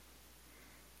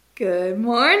Good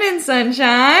morning,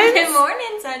 sunshine. Good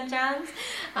morning, sunshines.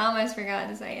 I almost forgot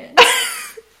to say it.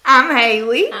 I'm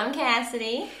Haylee. I'm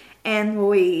Cassidi. And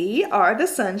we are the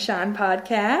Sunshine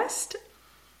Podcast.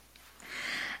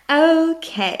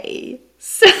 Okay.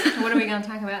 So what are we going to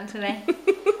talk about today?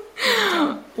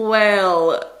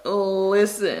 Well,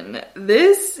 listen.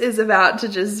 This is about to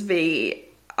just be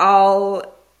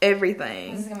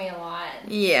everything. This is going to be a lot.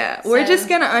 Yeah. We're just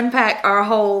going to unpack our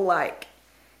whole,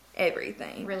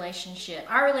 everything.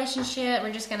 Our relationship.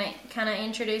 We're just going to kind of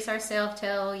introduce ourselves,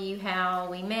 tell you how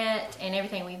we met and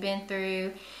everything we've been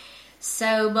through.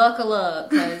 So buckle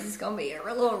up, because it's going to be a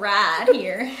little ride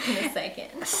here in a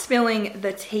second. Spilling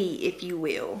the tea, if you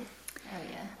will.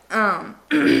 Oh,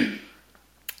 yeah.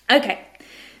 Okay.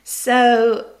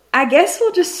 So I guess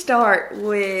we'll just start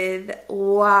with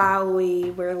why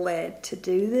we were led to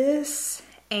do this.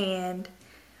 And,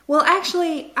 well,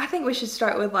 actually, I think we should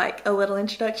start with, a little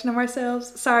introduction of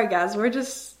ourselves. Sorry, guys. We're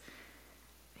just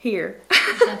here.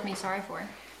 There's nothing to be sorry for.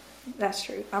 That's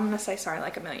true. I'm going to say sorry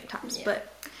a million times. Yeah. But,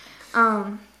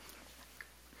 all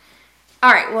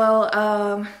right.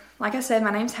 Well, like I said,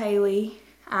 my name's Haylee.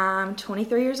 I'm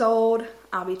 23 years old.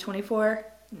 I'll be 24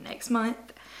 next month.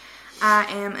 I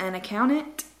am an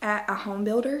accountant at a home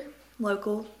builder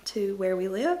local to where we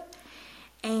live.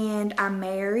 And I'm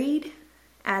married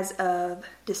as of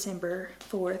December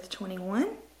 4th, 21.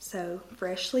 So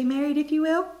freshly married, if you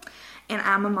will. And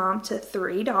I'm a mom to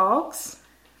 3 dogs.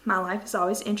 My life is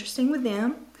always interesting with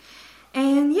them.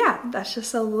 And yeah, that's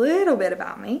just a little bit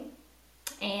about me.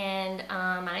 And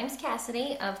my name's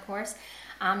Cassidi, of course.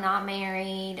 I'm not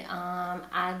married.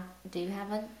 I do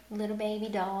have a little baby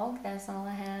dog. That's all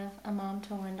I have. A mom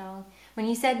to 1 dog. When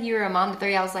you said you were a mom to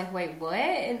 3, I was like, wait, what?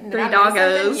 3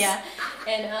 doggos. Yeah.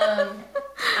 And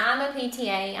I'm a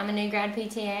PTA. I'm a new grad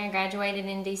PTA. I graduated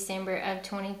in December of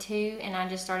 22, and I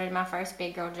just started my first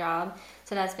big girl job.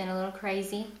 So that's been a little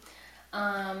crazy.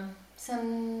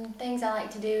 Some things I like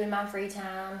to do in my free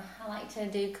time. I like to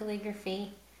do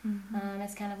calligraphy. Mm-hmm.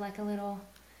 It's kind of like a little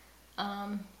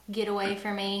getaway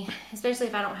for me, especially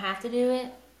if I don't have to do it.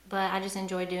 But I just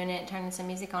enjoy doing it, turning some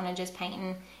music on and just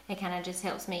painting. It kind of just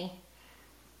helps me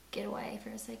get away for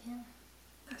a second.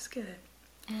 That's good.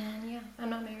 And yeah, I'm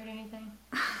not married or anything.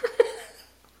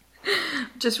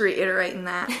 Just reiterating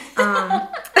that.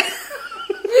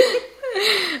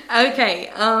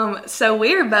 Okay, so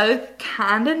we're both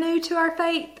kind of new to our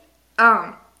faith.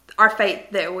 Our faith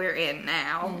that we're in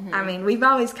now. Mm-hmm. I mean, we've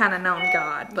always kind of known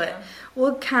God, but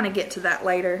we'll kind of get to that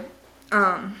later.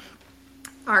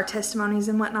 Our testimonies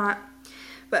and whatnot.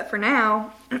 But for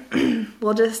now,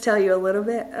 we'll just tell you a little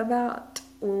bit about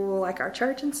our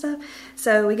church and stuff.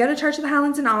 So we go to Church of the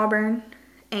Highlands in Auburn,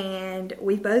 and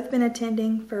we've both been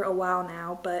attending for a while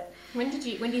now. But when do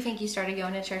you think you started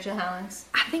going to Church of the Highlands?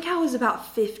 I think I was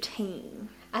about 15.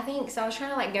 I think so. I was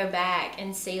trying to go back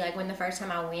and see when the first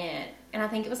time I went, and I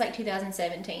think it was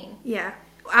 2017. Yeah.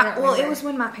 It was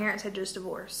when my parents had just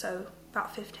divorced, so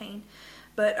about 15.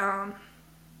 But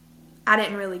I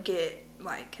didn't really get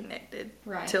connected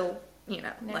till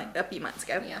a few months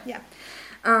ago. Yeah.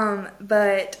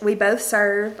 But we both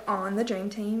serve on the dream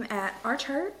team at our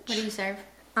church. What do you serve?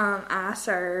 I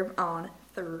serve on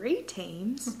 3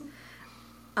 teams.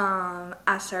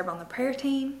 I serve on the prayer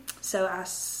team, so I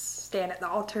stand at the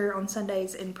altar on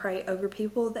Sundays and pray over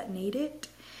people that need it.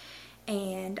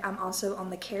 And I'm also on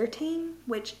the care team,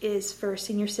 which is for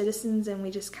senior citizens, and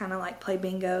we just kind of play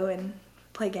bingo and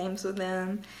play games with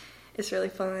them. It's really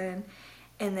fun.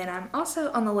 And then I'm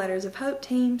also on the Letters of Hope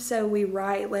team, so we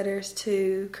write letters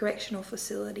to correctional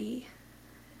facility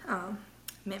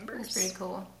members. That's pretty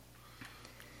cool.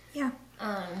 Yeah.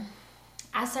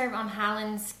 I serve on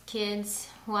Highlands Kids.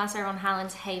 Well, I serve on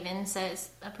Highlands Haven, so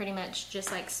it's pretty much just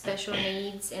special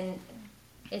needs, and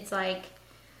it's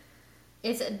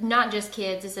it's not just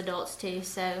kids, it's adults too.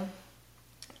 So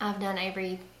I've done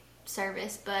every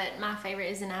service, but my favorite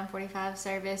is the 945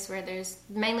 service, where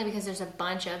mainly because there's a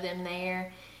bunch of them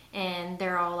there, and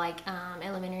they're all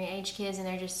elementary age kids, and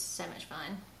they're just so much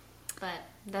fun. But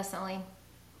that's the only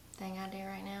thing I do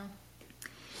right now.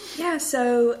 Yeah,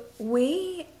 so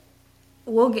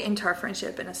we'll get into our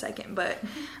friendship in a second, but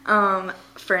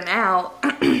for now,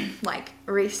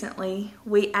 recently,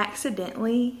 we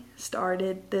accidentally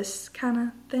started this kind of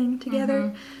thing together.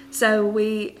 Mm-hmm. So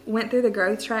we went through the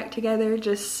growth track together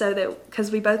just so that, because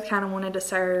we both kind of wanted to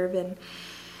serve, and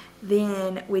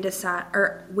then we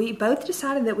both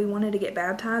decided that we wanted to get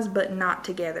baptized, but not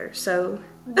together. So,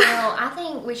 well, I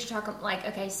think we should talk,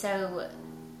 okay, so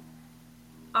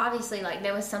obviously,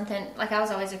 there was something, I was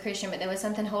always a Christian, but there was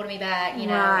something holding me back, you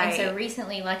know, right. And so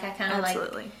recently, I kind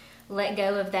of, let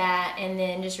go of that and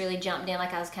then just really jumped in.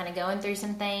 Like I was kind of going through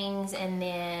some things, and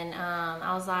then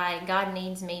I was like, God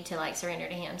needs me to like surrender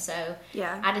to Him. So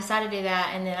Yeah. I decided to do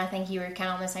that, and then I think you were kind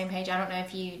of on the same page. I don't know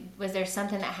if was there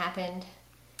something that happened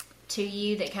to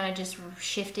you that kind of just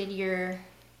shifted your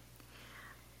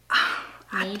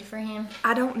need for Him?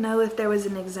 I don't know if there was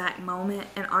an exact moment,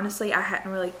 and honestly, I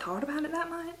hadn't really thought about it that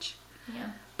much. Yeah.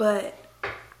 But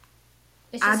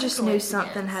I just knew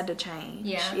something had to change.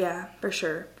 Yeah. Yeah, for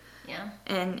sure. Yeah.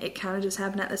 And it kind of just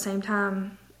happened at the same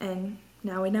time, and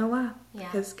now we know why.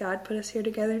 Yeah. Because God put us here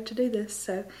together to do this,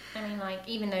 so. I mean, like,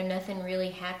 even though nothing really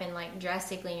happened, like,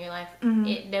 drastically in your life,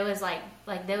 Mm-hmm. there was, like,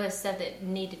 there was stuff that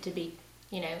needed to be,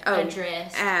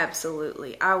 addressed.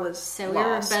 Absolutely. I was So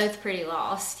lost. we were both pretty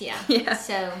lost, yeah. Yeah.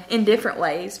 So. In different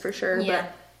ways, for sure. Yeah.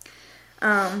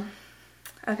 But,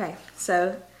 okay,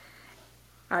 so,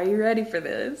 are you ready for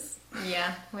this?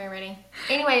 Yeah, we're ready.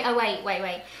 Anyway,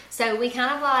 wait. So we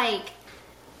kind of like,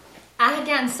 I had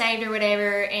gotten saved or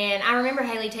whatever, and I remember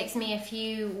Haylee texted me a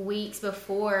few weeks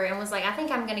before and was like, I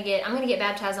think I'm gonna get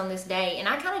baptized on this day. And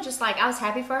I kind of just like, I was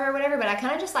happy for her or whatever, but I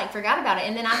kind of just like forgot about it.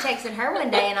 And then I texted her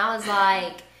one day and I was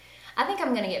like, I think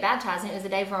I'm gonna get baptized. And it was the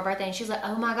day before my birthday, and she was like,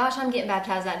 oh my gosh, I'm getting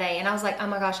baptized that day. And I was like, oh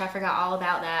my gosh, I forgot all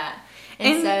about that.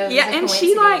 And so yeah, and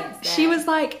she was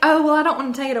like, oh well, I don't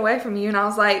want to take it away from you. And I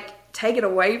was like, take it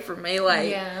away from me, like,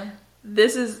 yeah.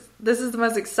 This is the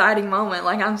most exciting moment.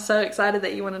 Like, I'm so excited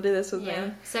that you want to do this with me.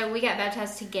 So we got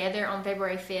baptized together on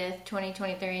February 5th,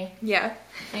 2023. Yeah.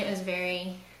 And it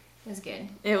was good.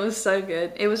 It was so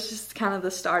good. It was just kind of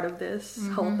the start of this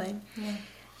whole thing.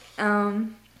 Yeah.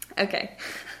 Okay.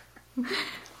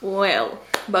 Well,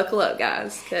 buckle up,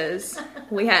 guys, because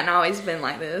we hadn't always been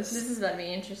like this. This is about to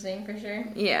be interesting for sure.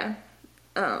 Yeah.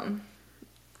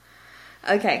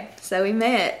 Okay, so we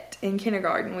met in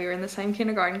kindergarten. We were in the same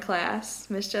kindergarten class,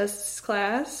 Miss Justice's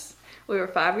class. We were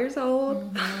 5 years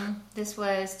old. Mm-hmm. This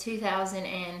was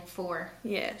 2004.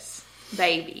 Yes.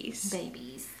 Babies.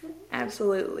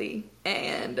 Absolutely.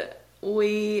 And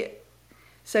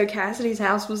so Cassidy's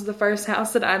house was the first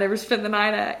house that I'd ever spent the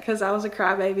night at, because I was a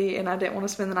crybaby and I didn't want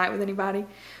to spend the night with anybody.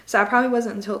 So I probably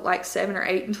wasn't until like 7 or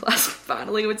 8 until I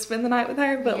finally would spend the night with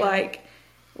her. But like,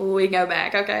 we go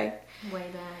back, okay? Way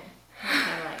back.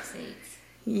 Cadillac seats.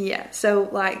 Yeah, so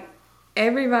like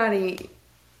everybody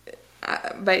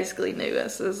basically knew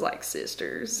us as like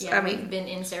sisters. Yeah, we've been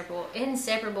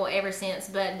inseparable ever since,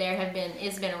 but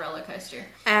it's been a roller coaster.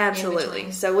 Absolutely.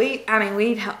 So we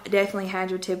definitely had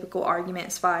your typical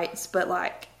arguments, fights, but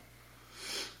like,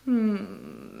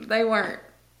 they weren't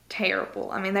terrible.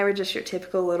 I mean, they were just your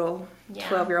typical little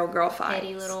 12-year-old girl fights.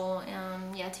 Petty little,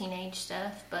 teenage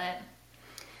stuff, but.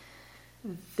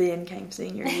 Then came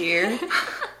senior year.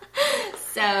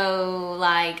 So,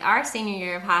 like, our senior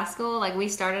year of high school, like, we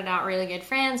started out really good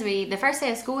friends. The first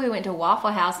day of school, we went to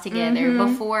Waffle House together.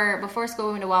 Before school,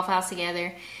 we went to Waffle House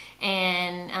together,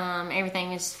 and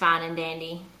everything was fine and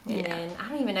dandy. And then, I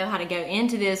don't even know how to go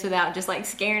into this without just, like,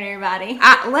 scaring everybody.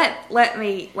 Let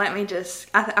me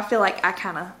just, I feel like I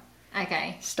kind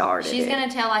of started She's going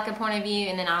to tell, like, a point of view,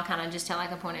 and then I'll kind of just tell, like,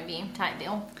 a point of view type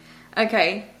deal.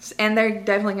 Okay, and they're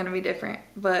definitely going to be different,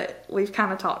 but we've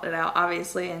kind of talked it out,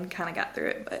 obviously, and kind of got through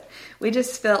it, but we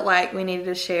just felt like we needed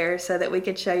to share so that we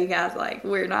could show you guys, like,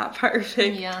 we're not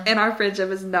perfect, and our friendship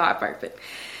is not perfect.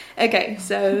 Okay,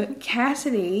 so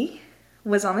Cassidy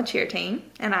was on the cheer team,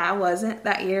 and I wasn't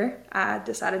that year. I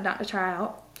decided not to try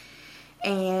out,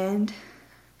 and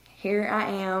here I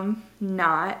am,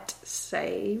 not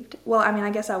saved. Well, I mean,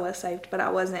 I guess I was saved, but I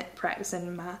wasn't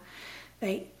practicing my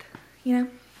faith, you know?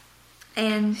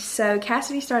 And so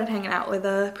Cassidy started hanging out with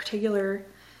a particular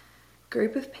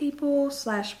group of people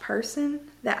 / person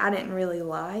that I didn't really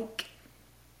like.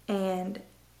 And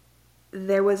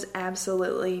there was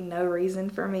absolutely no reason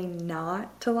for me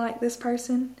not to like this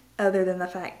person other than the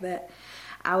fact that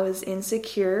I was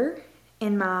insecure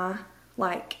in my,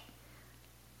 like,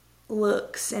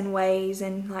 looks and ways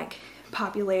and, like,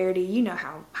 popularity. You know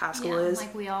how high school is.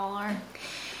 Like we all are.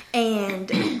 And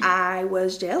I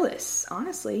was jealous,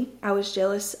 honestly. I was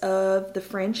jealous of the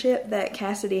friendship that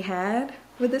Cassidy had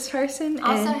with this person.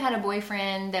 Also had a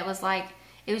boyfriend that was like,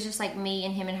 it was just like me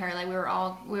and him and her. Like we were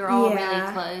all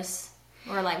really close.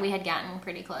 Or like we had gotten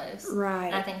pretty close. Right.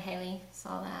 And I think Haylee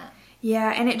saw that.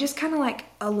 Yeah, and it just kind of like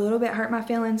a little bit hurt my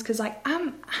feelings because like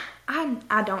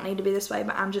I don't need to be this way,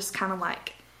 but I'm just kind of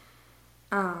like,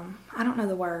 I don't know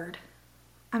the word.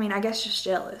 I mean, I guess just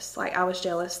jealous. Like, I was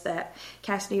jealous that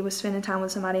Cassidy was spending time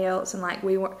with somebody else, and, like,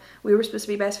 we were supposed to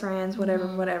be best friends,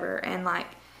 whatever. And, like,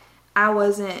 I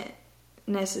wasn't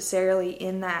necessarily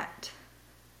in that,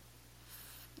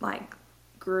 like,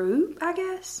 group, I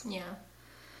guess. Yeah.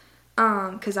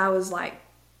 because I was like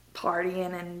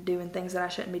partying and doing things that I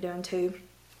shouldn't be doing too.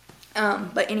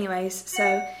 But anyways,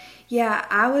 so yeah,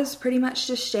 I was pretty much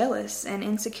just jealous and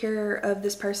insecure of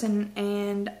this person,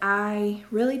 and I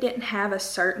really didn't have a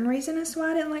certain reason as to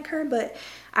why I didn't like her, but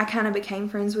I kind of became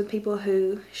friends with people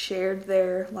who shared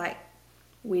their, like,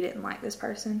 we didn't like this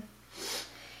person.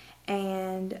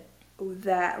 And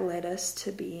that led us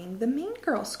to being the Mean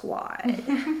Girl Squad.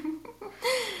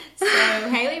 So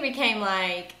Haylee became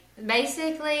like,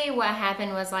 basically what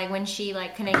happened was like when she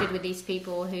like connected with these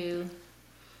people who,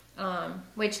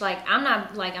 which like I'm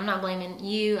not blaming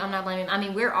you. I'm not blaming. I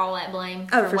mean, we're all at blame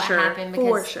for what happened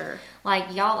because for sure.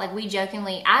 Like y'all, like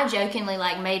I jokingly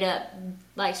like made up,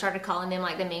 like started calling them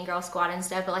like the Mean Girl Squad and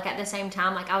stuff. But like at the same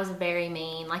time, like I was very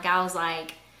mean. Like I was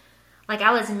like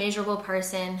I was a miserable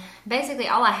person. Basically,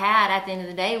 all I had at the end of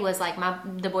the day was like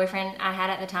the boyfriend I had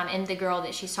at the time and the girl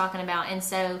that she's talking about, and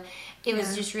so it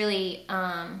was just really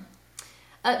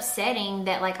upsetting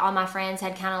that like all my friends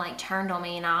had kind of like turned on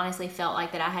me, and I honestly felt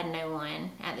like that I had no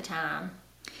one at the time.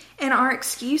 And our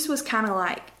excuse was kind of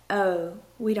like, oh,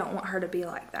 we don't want her to be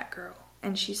like that girl,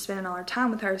 and she's spending all her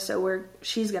time with her, so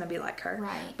she's gonna be like her.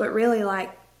 Right. But really,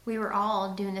 like, we were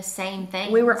all doing the same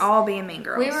thing. We were all being mean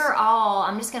girls. We were all,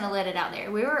 I'm just going to let it out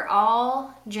there. We were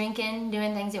all drinking,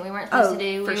 doing things that we weren't supposed to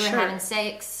do. We were having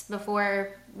sex before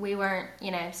we weren't,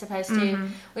 supposed to. Mm-hmm.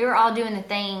 We were all doing the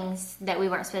things that we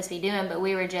weren't supposed to be doing, but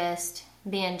we were just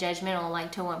being judgmental,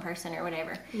 like, to one person or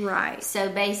whatever. Right.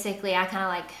 So basically, I kind of,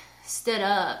 like, stood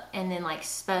up and then, like,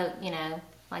 spoke,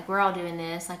 like, we're all doing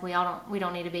this. Like, we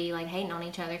don't need to be, like, hating on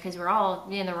each other because we're all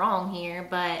in the wrong here,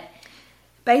 but...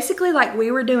 Basically, like, we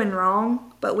were doing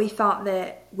wrong, but we thought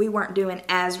that we weren't doing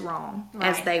as wrong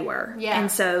as they were. Yeah.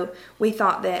 And so we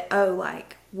thought that, oh,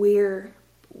 like, we're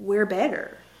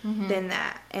better than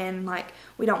that. And, like,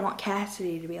 we don't want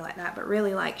Cassidy to be like that. But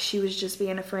really, like, she was just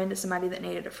being a friend to somebody that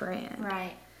needed a friend.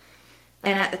 Right.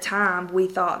 And at the time, we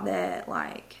thought that,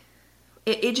 like...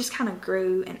 It just kind of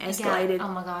grew and escalated. Oh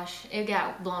my gosh, it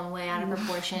got blown way out of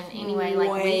proportion. Anyway,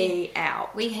 like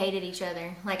we hated each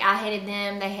other. Like I hated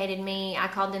them, they hated me. I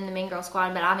called them the Mean Girl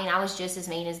Squad, but I mean I was just as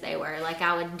mean as they were. Like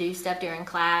I would do stuff during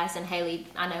class, and Haylee,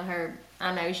 I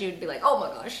know she would be like, "Oh my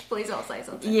gosh, please don't say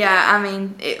something." Yeah, I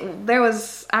mean,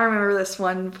 I remember this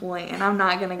one point, and I'm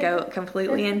not gonna go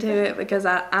completely into it because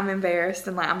I'm embarrassed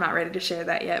and like I'm not ready to share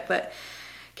that yet, but.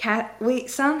 We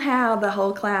somehow the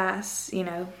whole class,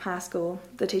 high school,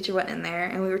 the teacher wasn't in there,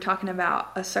 and we were talking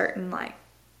about a certain like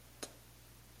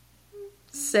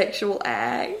sexual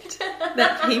act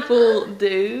that people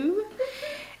do,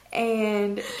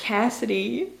 and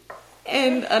Cassidy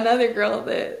and another girl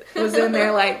that was in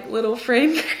there, like little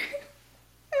friend.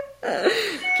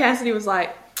 Cassidy was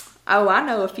like, "Oh, I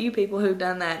know a few people who've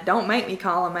done that. Don't make me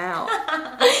call them out."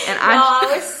 And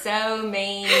I was so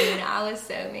mean.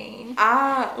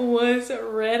 I was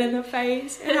red in the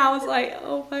face, and I was like,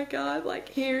 "Oh my God! Like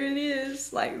here it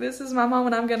is. Like this is my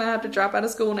moment. I'm gonna have to drop out of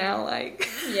school now." Like,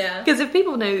 yeah. Because if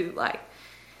people knew, like,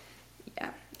 yeah,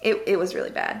 it was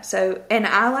really bad. So, and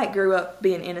I like grew up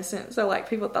being innocent, so like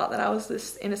people thought that I was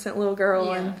this innocent little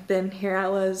girl, and then here I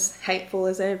was, hateful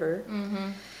as ever.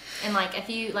 Mm-hmm. And, like, a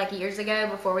few, like, years ago,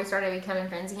 before we started becoming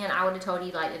friends again, I would have told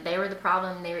you, like, that they were the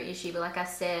problem, they were issue. But like I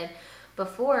said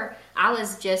before, I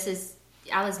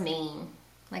was mean.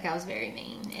 Like, I was very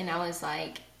mean. And I was,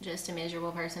 like, just a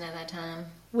miserable person at that time.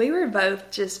 We were both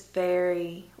just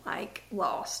very, like,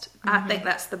 lost. Mm-hmm. I think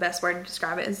that's the best word to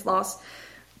describe it, is lost.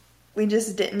 We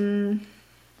just didn't...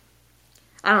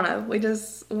 I don't know, we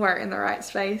just weren't in the right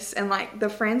space. And, like, the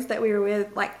friends that we were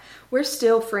with, like, we're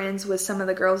still friends with some of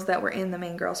the girls that were in the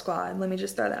Mean Girl Squad. Let me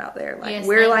just throw that out there. Like, yes,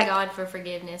 we're thank like, God for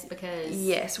forgiveness, because...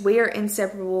 Yes, we are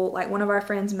inseparable. Like, one of our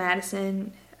friends,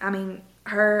 Madison, I mean,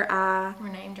 We're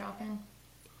name dropping.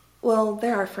 Well,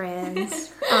 they're our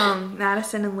friends.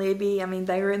 Madison and Libby, I mean,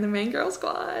 they were in the Mean Girl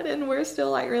Squad, and we're still,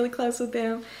 like, really close with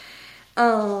them.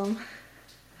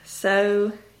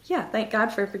 So, yeah, thank God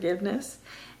for forgiveness.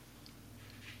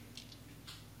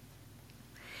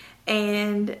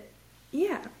 And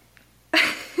yeah.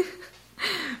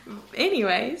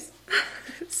 Anyways,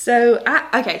 so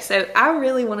I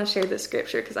really want to share this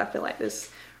scripture because I feel like this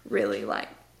really like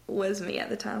was me at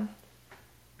the time.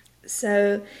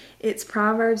 So it's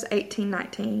Proverbs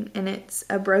 18:19, and it's,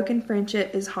 "A broken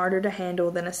friendship is harder to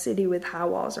handle than a city with high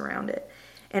walls around it,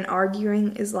 and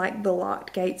arguing is like the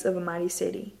locked gates of a mighty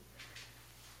city."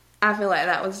 I feel like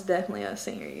that was definitely a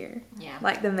senior year. Yeah.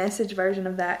 Like, the message version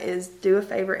of that is, do a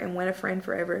favor and win a friend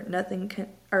forever. No,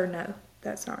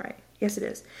 that's not right. Yes, it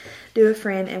is. Do a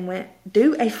favor and win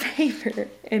a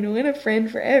friend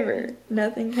forever.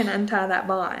 Nothing can untie that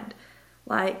bond.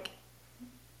 Like,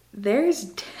 there's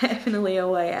definitely a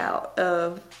way out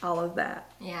of all of that.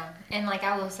 Yeah, and like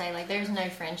I will say, like there's no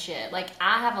friendship. Like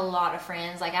I have a lot of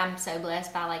friends. Like I'm so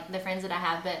blessed by like the friends that I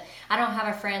have, but I don't have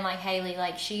a friend like Haylee.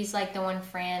 Like she's like the one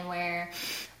friend where,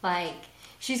 like,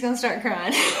 she's gonna start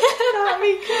crying. Not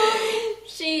me crying.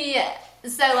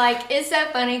 So like it's so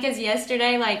funny because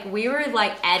yesterday like we were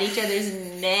like at each other's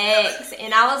necks,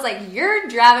 and I was like, "You're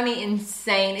driving me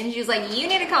insane," and she was like, "You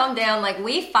need to calm down." Like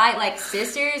we fight like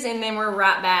sisters, and then we're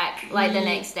right back like the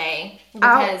next day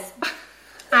because.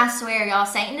 I swear, y'all,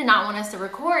 Satan did not want us to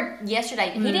record yesterday.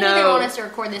 He didn't even want us to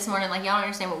record this morning. Like, y'all don't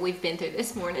understand what we've been through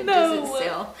this morning. No, just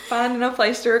itself. Finding a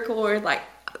place to record, like,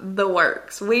 the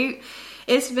works.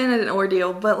 It's been an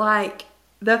ordeal, but, like,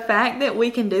 the fact that we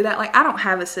can do that, like, I don't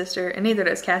have a sister, and neither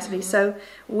does Cassidy, so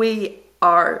we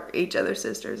are each other's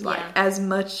sisters, like, as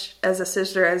much as a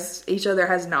sister as each other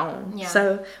has known. Yeah.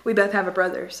 So, we both have a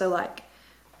brother, so, like,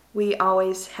 we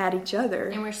always had each other.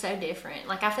 And we're so different.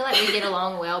 Like, I feel like we get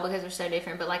along well because we're so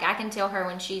different. But, like, I can tell her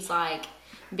when she's, like,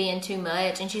 being too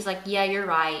much. And she's like, yeah, you're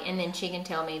right. And then she can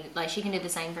tell me, like, she can do the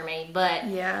same for me. But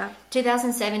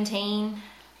 2016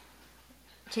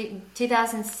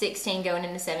 going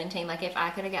into 17, like, if I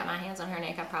could have got my hands on her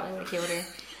neck, I probably would have killed her.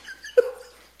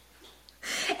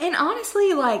 And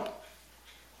honestly, like,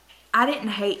 I didn't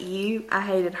hate you. I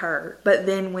hated her. But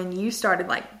then when you started,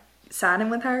 like, siding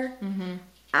with her... Mm-hmm.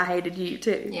 I hated you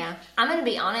too. Yeah. I'm going to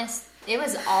be honest. It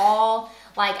was all,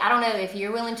 like, I don't know if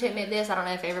you're willing to admit this. I don't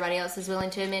know if everybody else is willing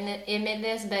to admit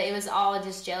this, but it was all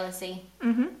just jealousy.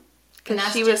 Mm-hmm.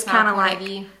 Because she was kind of like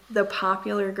the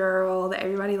popular girl that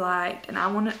everybody liked. And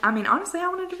honestly, I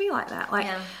wanted to be like that. Like,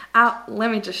 let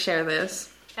me just share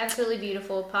this. Absolutely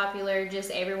beautiful, popular,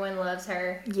 just everyone loves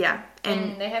her. Yeah.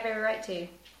 And they have every right to.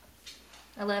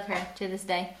 I love her to this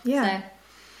day. Yeah.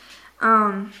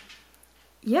 So.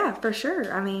 Yeah, for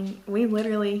sure. I mean, we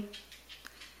literally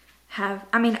have...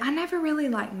 I mean, I never really,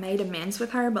 like, made amends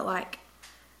with her, but, like,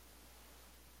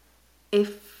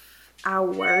 if I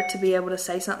were to be able to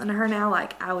say something to her now,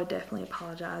 like, I would definitely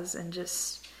apologize and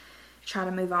just try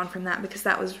to move on from that because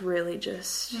that was really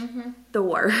just the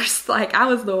worst. Like, I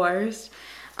was the worst.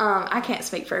 I can't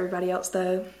speak for everybody else,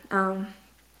 though.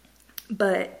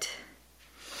 But...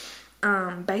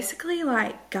 basically,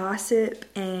 like, gossip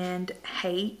and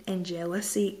hate and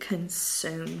jealousy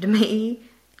consumed me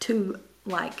to,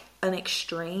 like, an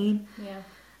extreme. Yeah.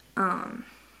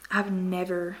 I've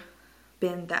never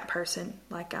been that person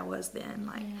like I was then.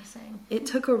 Like, same. It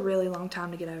took a really long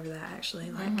time to get over that, actually.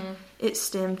 Like, it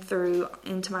stemmed through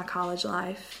into my college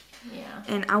life. Yeah.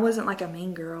 And I wasn't, like, a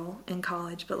mean girl in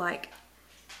college, but, like,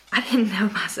 I didn't know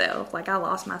myself. Like, I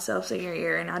lost myself senior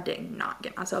year, and I did not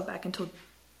get myself back until...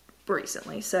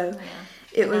 recently, so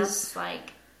it was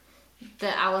like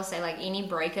I will say, like, any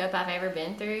breakup I've ever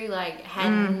been through, like,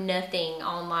 had nothing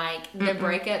on, like, the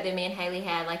breakup that me and Haylee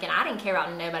had, like, and I didn't care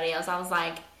about nobody else. I was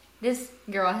like, this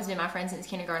girl has been my friend since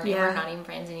kindergarten, and we're not even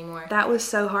friends anymore. That was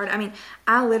so hard. I mean,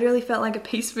 I literally felt like a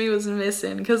piece of me was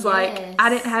missing, because, like, I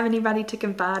didn't have anybody to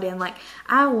confide in. Like,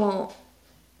 I won't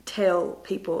tell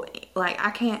people, like, I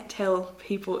can't tell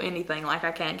people anything like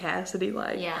I can Cassidy,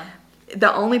 like,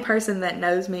 the only person that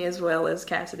knows me as well as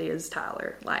Cassidy is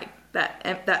Tyler. Like,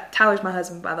 that Tyler's my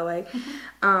husband, by the way.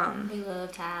 We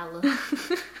love Tyler.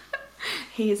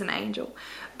 He is an angel.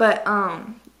 But,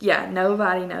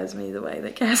 nobody knows me the way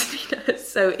that Cassidy does.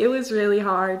 So it was really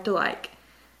hard to, like,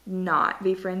 not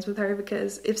be friends with her,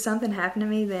 because if something happened to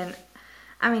me, then,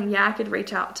 I mean, I could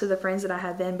reach out to the friends that I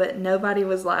had then, but nobody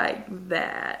was like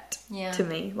that to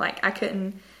me. Like, I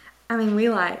couldn't, I mean, we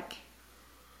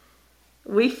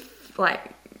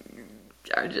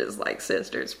are just like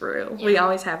sisters for real. We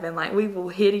always have been. Like, we will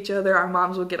hit each other. Our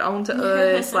moms will get on to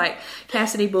us. Like,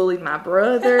 Cassidy bullied my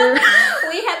brother.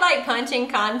 We had like punching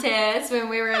contests when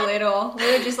we were little.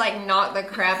 We would just like knock the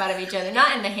crap out of each other.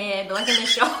 Not in the head, but like in the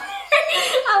shoulder.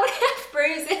 I would have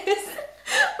bruises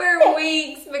for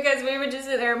weeks because we would just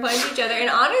sit there and punch each other. And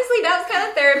honestly, that was kind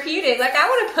of therapeutic. Like, I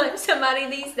want to punch somebody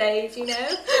these days, you know?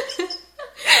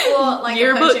 Well, like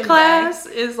yearbook class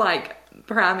is like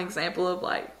prime example of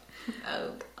like,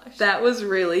 oh gosh, that was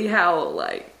really how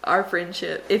like our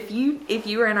friendship. If you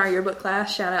were in our yearbook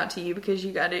class, shout out to you, because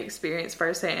you got to experience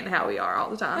firsthand how we are all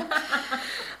the time.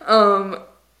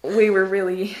 We were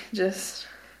really just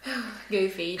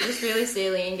goofy, just really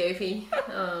silly and goofy,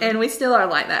 and we still are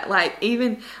like that. Like,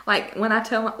 even like when I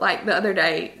tell, like, the other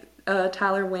day,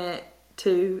 Tyler went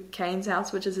to Kane's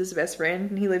house, which is his best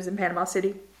friend, and he lives in Panama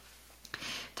City.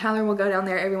 Tyler will go down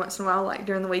there every once in a while, like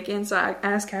during the weekend. So I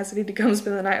asked Cassidy to come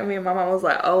spend the night with me, and my mom was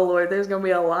like, "Oh Lord, there's gonna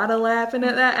be a lot of laughing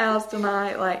at that house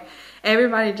tonight." Like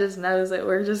everybody just knows that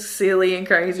we're just silly and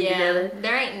crazy together.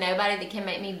 There ain't nobody that can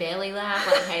make me belly laugh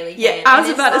like Haylee can. Yeah, I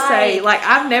was about to say, like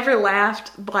I've never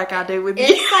laughed like I do with you.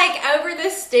 It's like over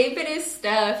the stupidest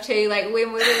stuff too. Like when we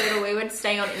were little, we would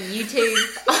stay on YouTube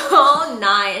all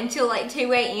night until like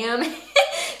 2 a.m.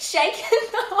 shaking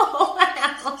the whole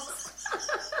house.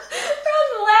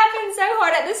 From laughing so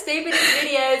hard at the stupidest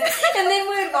videos, and then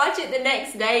we would watch it the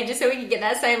next day just so we could get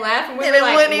that same laugh, and we were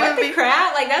like, what the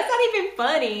crap? Like, that's not even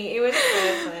funny. It was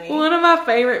so funny. One of my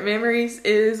favorite memories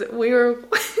is we were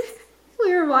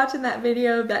watching that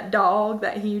video of that dog,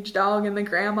 that huge dog, and the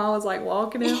grandma was like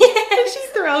walking him, and she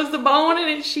throws the bone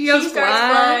and she goes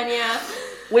flying. Yeah.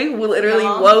 We literally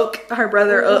woke her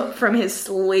brother up from his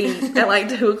sleep at like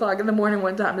 2 o'clock in the morning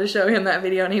one time to show him that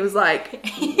video, and he was like,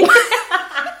 he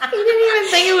didn't even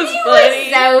think it was funny.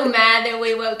 He was so mad that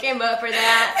we woke him up for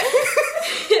that.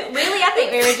 Really, I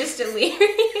think we were just delirious.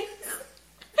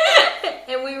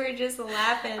 And we were just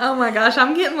laughing. Oh my gosh,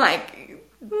 I'm getting like,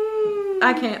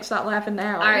 I can't stop laughing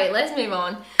now. All right, let's move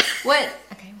on. What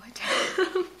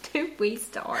time did we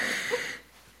start?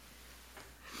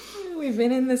 We've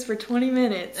been in this for 20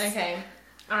 minutes. Okay.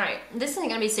 All right. This isn't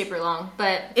going to be super long,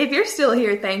 but... If you're still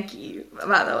here, thank you,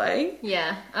 by the way.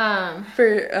 Yeah.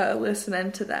 For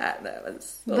listening to that. That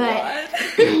was a lot.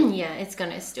 Yeah, it's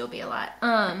going to still be a lot.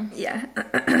 Yeah.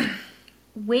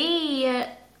 We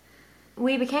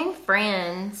became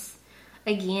friends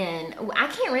again. I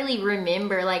can't really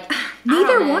remember, like...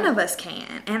 Neither one of us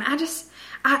can. And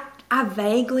I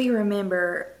vaguely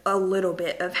remember a little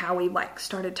bit of how we like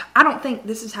started. I don't think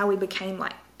this is how we became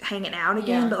like hanging out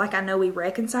again, but like I know we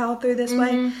reconciled through this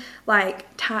way. Like,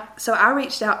 so I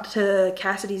reached out to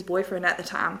Cassidy's boyfriend at the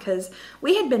time because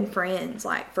we had been friends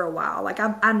like for a while. Like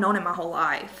I've known him my whole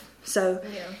life, so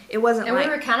it wasn't. And we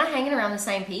were kind of hanging around the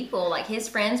same people. Like his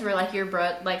friends were like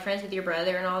like friends with your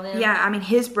brother and all them. Yeah, I mean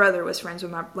his brother was friends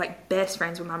with my best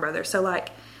friends with my brother. So like.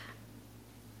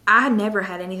 I never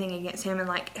had anything against him, and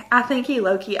like I think he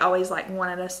low-key always like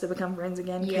wanted us to become friends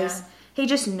again because he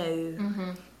just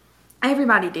knew.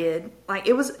 Everybody did. Like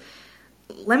it was.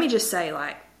 Let me just say,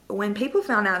 like when people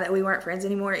found out that we weren't friends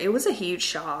anymore, it was a huge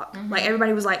shock. Like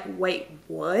everybody was like, "Wait,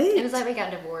 what?" It was like we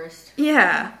got divorced.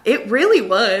 Yeah, it really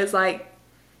was. Like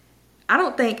I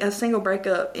don't think a single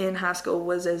breakup in high school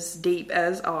was as deep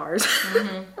as ours.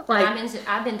 Like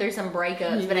I've been through some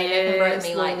breakups, but ain't nothing broke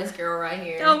me like this girl right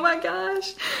here. Oh my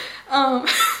gosh.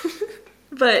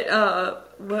 But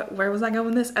where was I going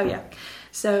with this? Oh yeah.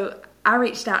 So I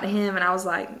reached out to him and I was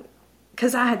like,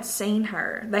 because I had seen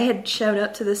her. They had showed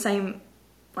up to the same,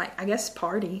 like I guess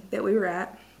party that we were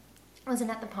at. Was it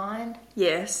at the pond?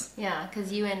 Yes. Yeah,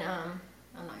 because you and I'm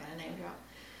not gonna name drop.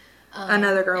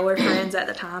 Another girl were friends at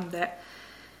the time that,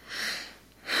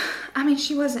 I mean,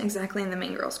 she wasn't exactly in the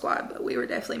Mean Girl squad, but we were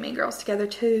definitely Mean Girls together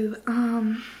too.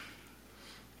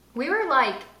 We were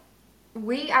like,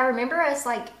 I remember us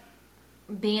like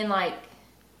being like,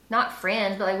 not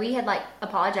friends, but like we had like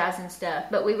apologized and stuff,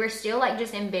 but we were still like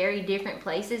just in very different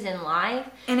places in life.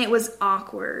 And it was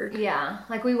awkward. Yeah,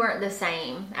 like we weren't the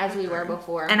same as we were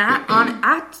before. And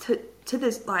to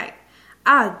this, like,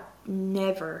 I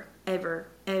never, ever,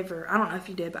 ever, I don't know if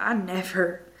you did, but I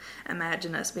never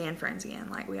imagined us being friends again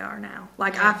like we are now.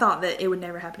 Like, I thought that it would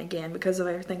never happen again because of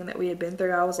everything that we had been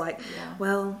through. I was like,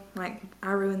 well, like,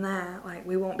 I ruined that. Like,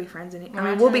 we won't be friends anymore. I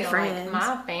mean, we'll be friends. Like,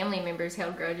 my family members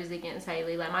held grudges against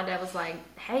Haylee. Like, my dad was like,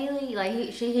 Haylee, like,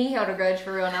 he held a grudge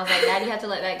for real. And I was like, Dad, you have to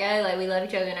let that go. Like, we love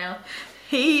each other now.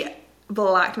 He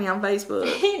blocked me on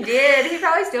Facebook. He did. He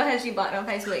probably still has you blocked on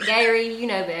Facebook. Gary, you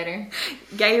know better.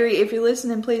 Gary, if you're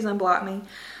listening, please unblock me.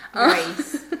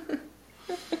 Grace.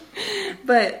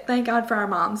 But thank God for our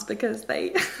moms because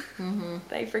they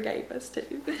they forgave us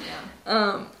too.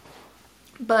 Yeah.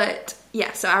 But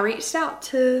yeah, so I reached out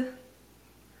to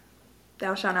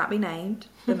Thou Shall Not Be Named,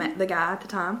 the guy at the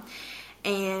time,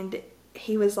 and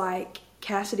he was like,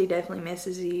 Cassidy definitely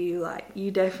misses you. Like,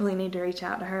 you definitely need to reach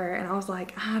out to her. And I was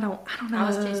like, I don't know. I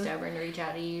was too stubborn to reach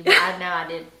out to you, but I know I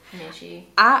did miss you.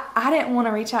 I didn't want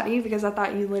to reach out to you because I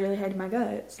thought you literally hated my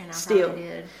guts. And I probably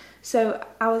did. So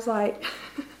I was like,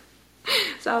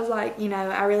 you know,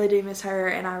 I really do miss her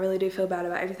and I really do feel bad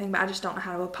about everything, but I just don't know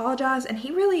how to apologize. And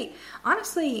he really,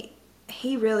 honestly,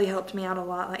 he really helped me out a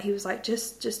lot. Like, he was like,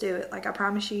 just do it. Like, I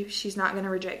promise you, she's not going to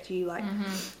reject you. Like,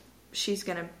 she's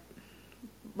going to,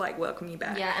 like, welcome you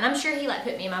back. Yeah, and I'm sure he, like,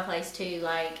 put me in my place, too.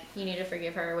 Like, you need to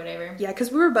forgive her or whatever. Yeah,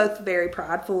 because we were both very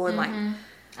prideful and, like...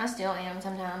 I still am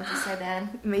sometimes. It's so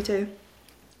bad. Me too.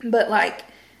 But, like,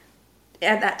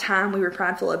 at that time we were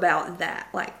prideful about that.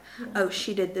 Like, oh,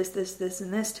 she did this,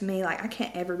 and this to me. Like, I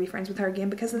can't ever be friends with her again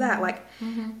because of that. Like,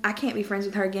 I can't be friends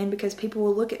with her again because people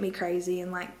will look at me crazy.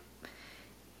 And like,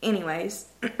 anyways,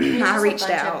 I reached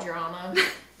out. Of drama.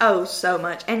 Oh, so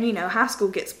much. And you know, high school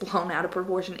gets blown out of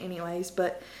proportion anyways.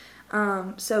 But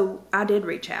so I did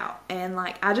reach out, and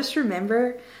like, I just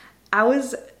remember I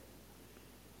was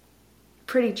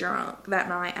pretty drunk that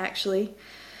night actually,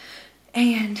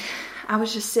 and I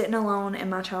was just sitting alone in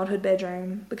my childhood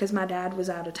bedroom because my dad was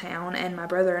out of town, and my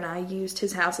brother and I used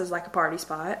his house as like a party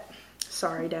spot.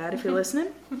 Sorry, Dad, if you're listening.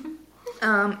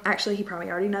 Actually, he probably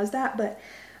already knows that, but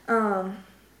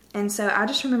and so I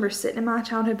just remember sitting in my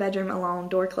childhood bedroom alone,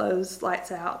 door closed,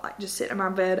 lights out, like just sitting in my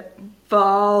bed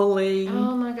bawling.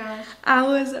 Oh my gosh. I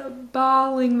was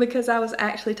bawling because I was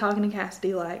actually talking to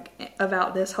Cassidy like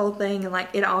about this whole thing, and like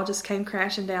it all just came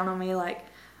crashing down on me like,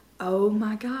 oh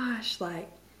my gosh, like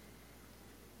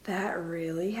that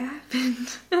really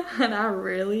happened. And I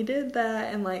really did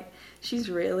that, and like she's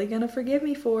really gonna forgive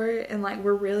me for it, and like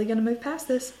we're really gonna move past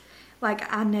this. Like,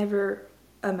 I never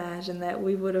imagined that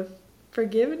we would have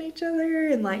forgiven each other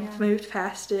and like moved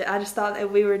past it. I just thought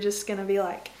that we were just gonna be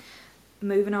like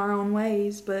moving our own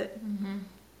ways, but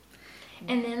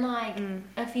and then like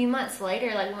a few months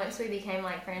later, like once we became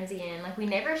like friends again, like we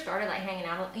never started like hanging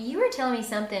out. You were telling me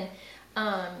something,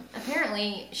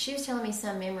 apparently she was telling me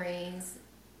some memories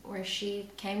where she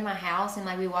came to my house and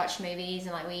like we watched movies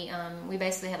and like we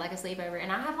basically had like a sleepover,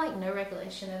 and I have like no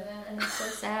recollection of that, and it's so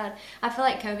sad. I feel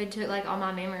like COVID took like all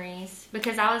my memories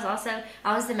because I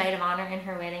was the maid of honor in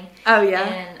her wedding. Oh yeah.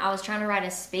 And I was trying to write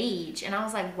a speech, and I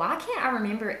was like, why can't I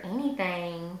remember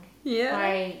anything? Yeah.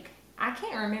 Like, I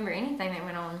can't remember anything that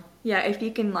went on. Yeah, if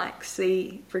you can like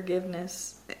see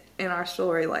forgiveness in our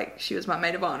story, like she was my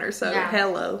maid of honor, so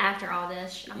hello. After all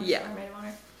this, I was my maid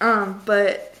of honor.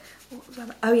 But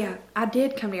oh yeah, I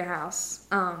did come to your house.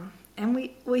 And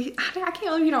we I can't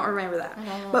believe you don't remember that.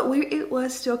 But it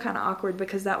was still kind of awkward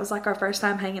because that was like our first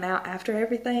time hanging out after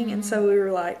everything, and so we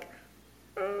were like,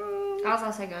 I was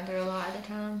also going through a lot at the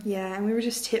time. Yeah, and we were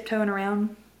just tiptoeing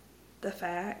around the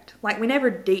fact. Like, we never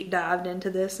deep dived into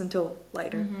this until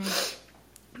later.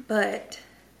 But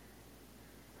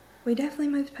we definitely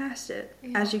moved past it,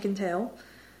 as you can tell.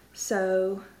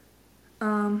 So,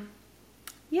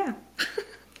 yeah.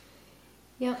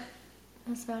 Yep,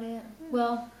 that's about it.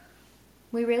 Well,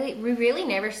 we really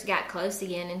never got close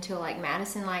again until like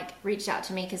Madison like reached out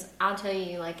to me, because I'll tell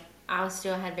you, like, I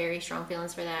still had very strong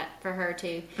feelings for her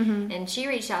too, and she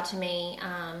reached out to me.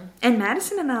 And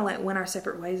Madison and I like went our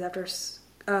separate ways after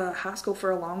high school for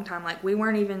a long time. Like, we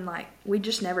weren't even like, we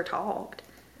just never talked.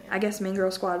 I guess Mean Girl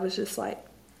Squad was just like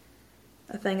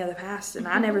a thing of the past, and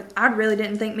I really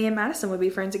didn't think me and Madison would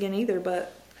be friends again either,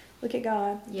 but look at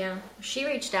God. Yeah, she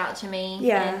reached out to me,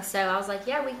 and so I was like,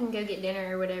 yeah, we can go get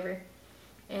dinner or whatever.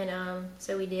 And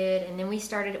so we did, and then we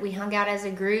hung out as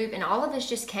a group, and all of us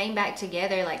just came back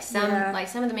together. Like some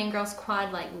of the Mean Girl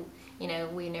Squad, like, you know,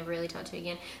 we never really talked to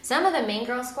again. Some of the Mean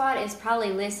Girl Squad is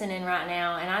probably listening right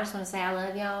now, and I just want to say I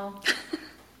love y'all.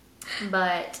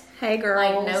 But hey, girls,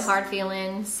 like, no hard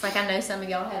feelings. Like, I know some of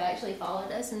y'all have actually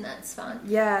followed us, and that's fine.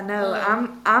 Yeah, no,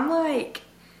 I'm like,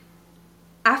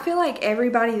 I feel like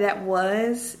everybody that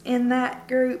was in that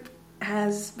group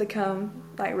has become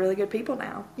like really good people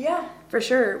now. Yeah, for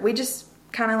sure. We just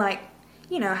kind of like,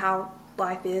 you know how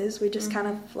life is. We just kind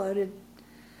of floated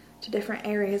to different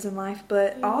areas in life,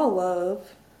 but all love.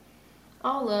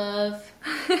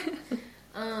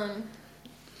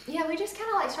 Yeah, we just kind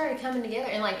of like started coming together,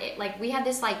 and like we have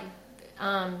this like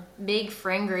big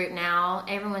friend group now.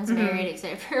 Everyone's married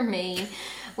except for me.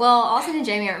 Well, Austin and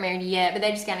Jamie aren't married yet, but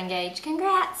they just got engaged.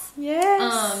 Congrats!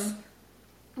 Yes.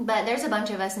 But there's a bunch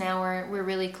of us now. We're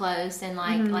really close, and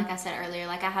like I said earlier,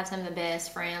 like I have some of the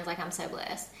best friends. Like, I'm so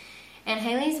blessed. And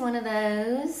Haley's one of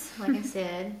those. Like I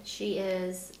said, she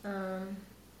is.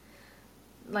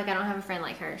 Like, I don't have a friend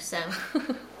like her. So.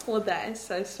 Well, that is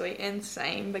so sweet, and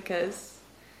same, because,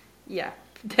 yeah.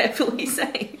 Definitely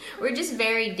same. We're just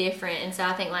very different, and so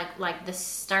I think like the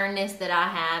sternness that I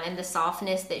have and the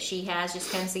softness that she has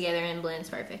just comes together and blends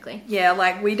perfectly. Yeah,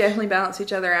 like, we definitely balance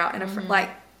each other out. And like,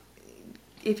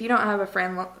 if you don't have a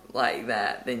friend like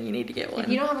that, then you need to get one. If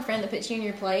you don't have a friend that puts you in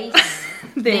your place,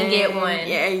 then get one.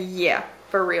 Yeah,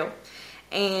 for real.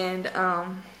 And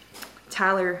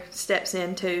Tyler steps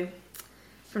in too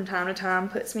from time to time,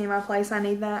 puts me in my place. I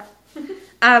need that.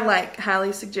 I like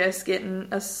highly suggest getting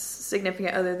a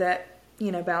significant other that,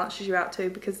 you know, balances you out too,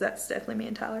 because that's definitely me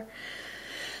and Tyler.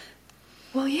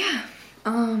 Well, yeah.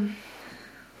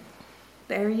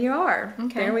 there you are.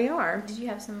 Okay. There we are. Did you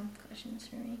have some questions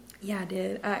for me? Yeah, I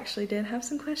did. I actually did have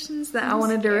some questions that I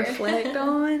wanted to reflect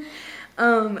on.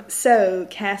 So,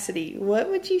 Cassidy, what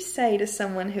would you say to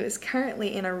someone who is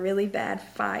currently in a really bad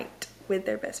fight with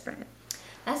their best friend?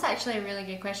 That's actually a really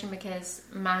good question because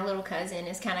my little cousin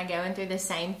is kind of going through the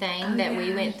same thing that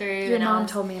we went through. Your mom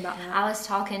told me about that. I was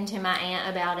talking to my aunt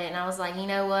about it, and I was like, you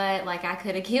know what? Like, I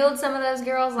could have killed some of those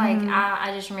girls. Like,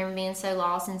 I just remember being so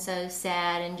lost and so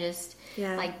sad and just,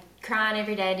 like, crying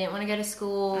every day. Didn't want to go to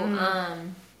school.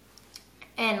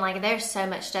 And, like, there's so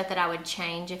much stuff that I would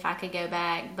change if I could go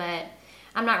back, but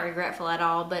I'm not regretful at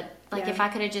all. But, like, if I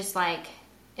could have just, like,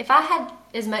 if I had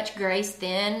as much grace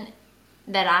then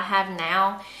that I have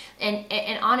now, and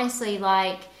honestly,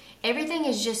 like, everything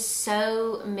is just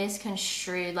so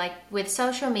misconstrued, like with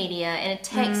social media and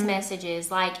text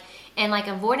messages, like, and like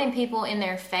avoiding people in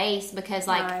their face because,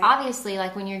 like, obviously,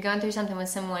 like when you're going through something with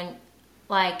someone,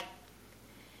 like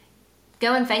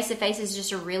going face to face is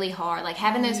just really hard. Like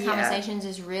having those conversations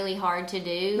is really hard to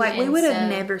do. Like we would have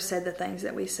never said the things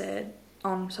that we said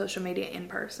on social media in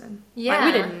person. Like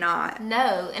we did not.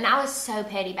 No, and I was so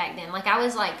petty back then. Like I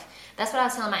was like, that's what I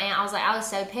was telling my aunt. I was like, I was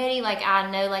so petty. Like I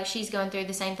know, like she's going through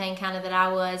the same thing kind of that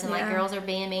I was, and like girls are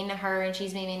being mean to her, and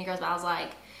she's being mean to girls. But I was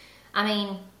like, I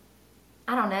mean,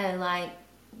 I don't know, like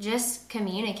just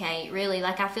communicate. Really,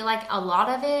 like I feel like a lot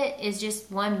of it is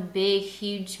just one big,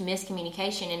 huge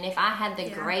miscommunication. And if I had the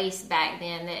grace back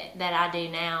then that I do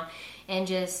now, and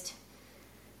just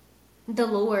the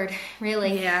Lord,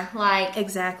 really, like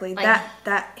exactly, like,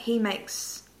 that He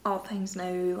makes all things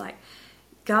new. Like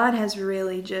God has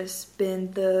really just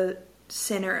been the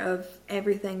center of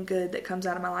everything good that comes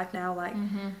out of my life now. Like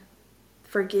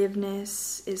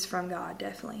forgiveness is from God,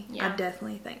 definitely. I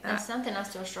definitely think that. That's something I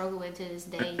still struggle with to this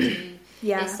day too.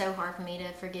 It's so hard for me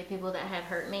to forgive people that have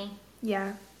hurt me.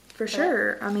 Yeah, for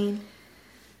sure. I mean,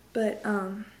 but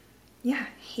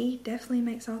He definitely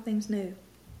makes all things new.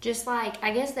 Just like,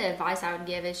 I guess the advice I would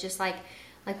give is just like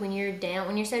when you're down,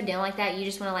 when you're so down like that, you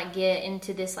just want to like get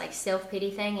into this like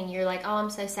self-pity thing, and you're like, oh, I'm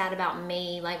so sad about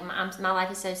me, like my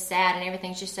life is so sad and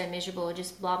everything's just so miserable,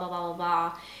 just blah blah blah blah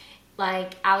blah.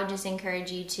 Like I would just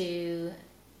encourage you to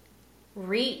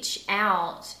reach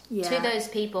out to those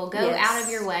people, go out of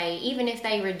your way, even if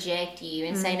they reject you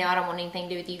and say no, I don't want anything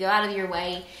to do with you, go out of your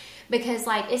way, because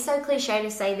like it's so cliche to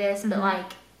say this, but like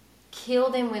kill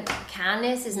them with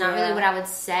kindness is not really what I would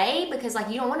say, because like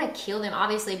you don't want to kill them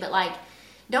obviously, but like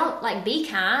don't, like, be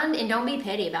kind and don't be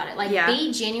petty about it. Like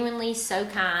be genuinely so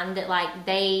kind that like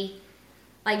they,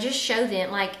 like, just show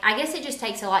them, like, I guess it just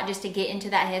takes a lot just to get into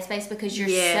that headspace, because you're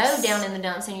so down in the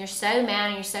dumps and you're so mad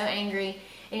and you're so angry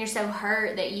and you're so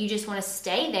hurt that you just want to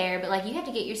stay there, but like you have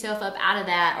to get yourself up out of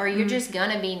that, or you're just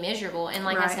gonna be miserable. And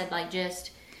like I said, like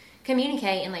just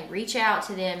communicate and like reach out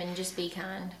to them and just be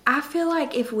kind. I feel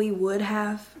like if we would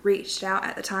have reached out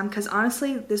at the time, because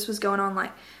honestly this was going on,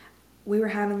 like we were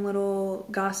having little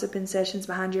gossiping sessions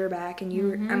behind your back, and you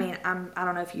were, I mean, I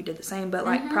don't know if you did the same, but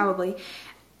like probably,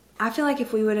 I feel like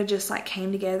if we would have just like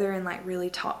came together and like really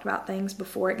talked about things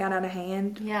before it got out of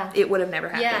hand, it would have never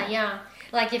happened.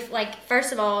 Like if, like,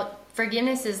 first of all,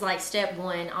 forgiveness is like step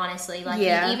one, honestly. Like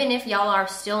even if y'all are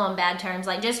still on bad terms,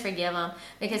 like just forgive them,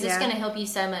 because it's going to help you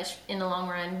so much in the long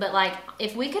run. But like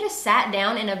if we could have sat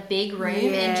down in a big room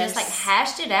and just like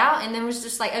hashed it out, and then was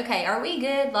just like, okay, are we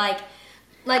good? Like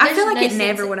I feel like it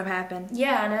never would have happened.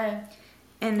 Yeah, I know.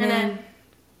 And then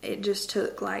it just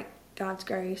took like God's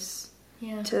grace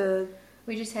to...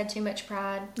 We just had too much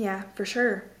pride. Yeah, for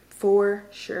sure. For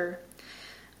sure.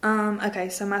 Okay,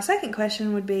 so my second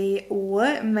question would be,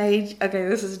 okay,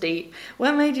 this is deep.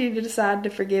 What made you decide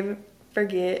to forgive,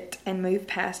 forget, and move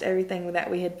past everything that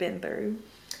we had been through?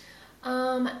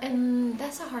 And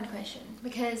that's a hard question,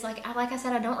 because like I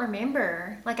said, I don't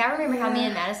remember. Like I remember how me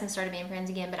and Madison started being friends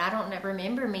again, but I don't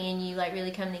remember me and you like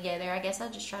really coming together. I guess I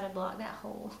just try to block that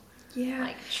whole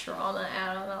like trauma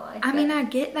out of my life. I mean, I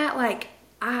get that. Like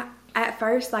at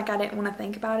first, like I didn't want to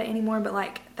think about it anymore, but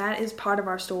like that is part of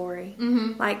our story.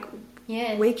 Like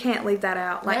we can't leave that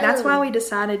out. Like that's why we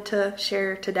decided to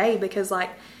share today, because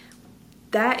like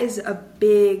that is a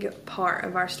big part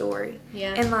of our story.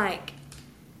 And like,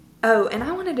 oh, and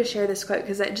I wanted to share this quote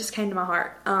because it just came to my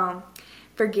heart.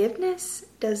 Forgiveness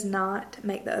does not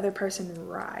make the other person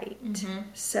right.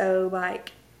 So,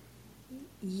 like,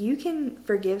 you can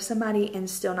forgive somebody and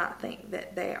still not think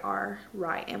that they are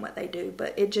right in what they do,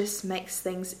 but it just makes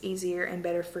things easier and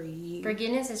better for you.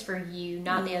 Forgiveness is for you,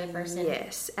 not the other person.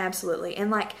 Yes, absolutely. And,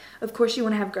 like, of course you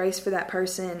want to have grace for that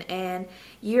person, and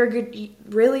you're good.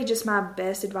 Really, just my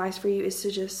best advice for you is to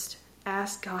just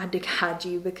ask God to guide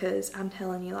you, because I'm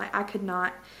telling you, like, I could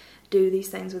not do these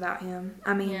things without him.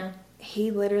 I mean,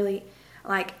 he literally,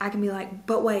 like, I can be like,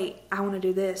 but wait, I want to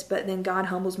do this. But then God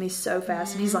humbles me so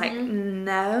fast. And he's like,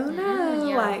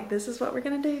 no, like, this is what we're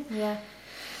going to do. Yeah.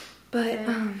 But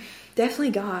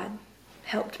definitely God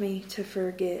helped me to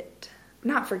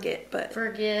not forget, but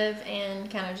forgive and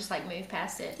kind of just like move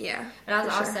past it. Yeah. And I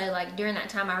was also like, during that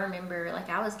time, I remember like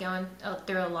I was going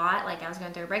through a lot. Like I was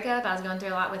going through a breakup. I was going through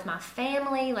a lot with my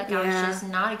family. Like I was just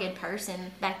not a good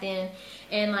person back then.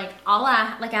 And like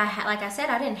like I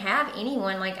said, I didn't have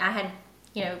anyone. Like I had,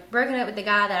 you know, broken up with the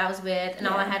guy that I was with, and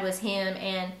all I had was him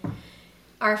and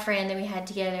our friend that we had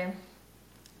together.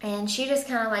 And she just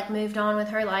kind of like moved on with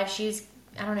her life.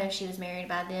 I don't know if she was married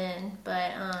by then,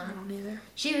 but I don't either.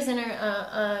 She was in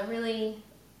a really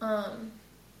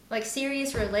like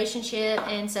serious relationship,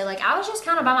 and so like I was just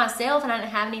kind of by myself, and I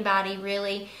didn't have anybody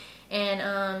really, and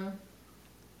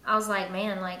I was like,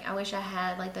 man, like I wish I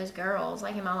had like those girls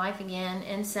like in my life again.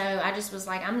 And so I just was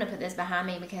like, I'm gonna put this behind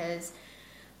me, because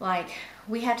like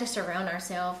we have to surround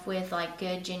ourselves with like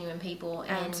good, genuine people.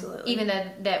 And absolutely. Even though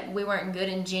that we weren't good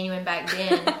and genuine back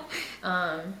then,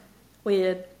 we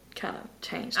had kind of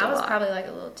changed a lot. I was probably like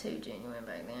a little too genuine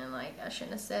back then. Like I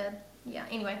shouldn't have said. Yeah.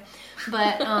 Anyway,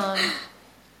 but I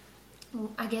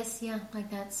guess like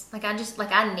that's like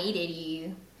I needed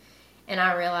you, and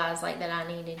I realized like that I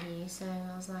needed you. So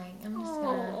I was like, I'm just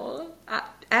gonna. I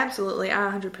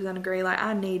 100% agree. Like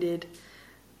I needed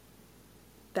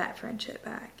that friendship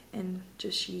back and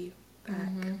just you back.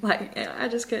 Like I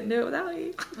just couldn't do it without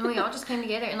you. And we all just came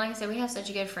together, and like I said, we have such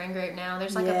a good friend group now.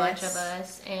 There's like a bunch of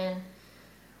us, and.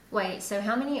 Wait, so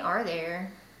how many are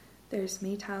there? There's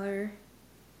me, Tyler,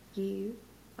 you,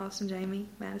 Austin, Jamie,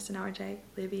 Madison, RJ,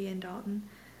 Libby, and Dalton,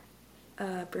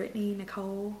 Brittany,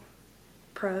 Nicole,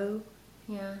 Pro.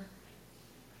 Yeah.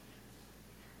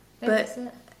 But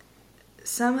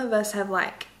some of us have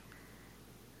like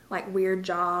weird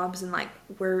jobs, and like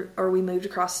we moved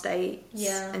across states.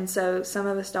 Yeah. And so some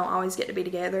of us don't always get to be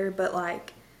together, but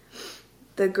like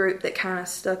the group that kind of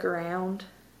stuck around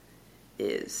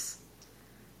is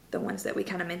the ones that we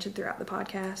kind of mentioned throughout the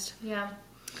podcast. Yeah.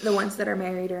 The ones that are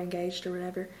married or engaged or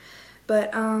whatever.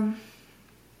 But,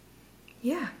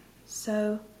 yeah.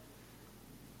 So.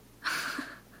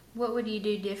 What would you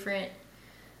do different?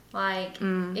 Like,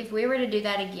 if we were to do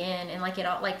that again, and like it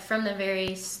all, like from the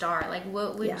very start, like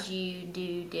what would you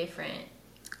do different?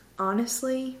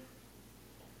 Honestly.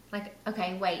 Like,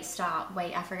 okay, stop.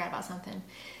 I forgot about something.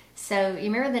 So,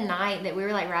 you remember the night that we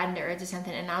were, like, riding to Earth or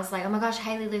something, and I was like, oh my gosh,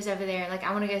 Haylee lives over there. Like,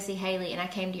 I want to go see Haylee. And I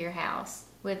came to your house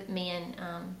with me and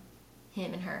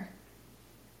him and her.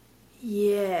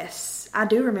 Yes. I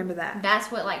do remember that.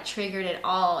 That's what, like, triggered it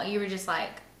all. You were just like,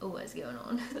 oh, what's going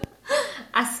on?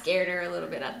 I scared her a little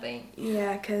bit, I think.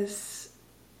 Yeah, because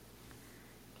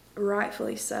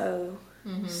rightfully so,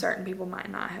 certain people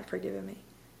might not have forgiven me.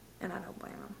 And I don't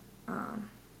blame them.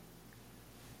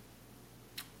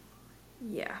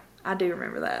 Yeah, I do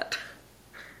remember that.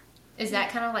 Is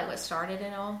that kind of like what started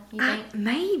it all, you think?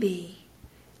 Maybe.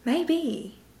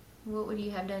 What would you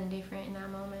have done different in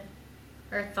that moment?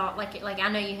 Or thought, like I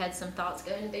know you had some thoughts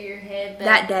going through your head. But...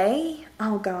 That day?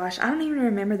 Oh gosh, I don't even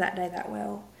remember that day that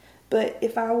well. But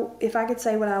if I could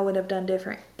say what I would have done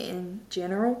different in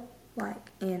general,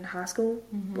 like in high school,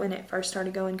 when it first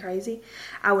started going crazy,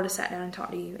 I would have sat down and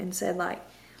talked to you and said, like,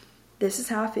 this is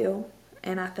how I feel,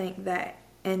 and I think that.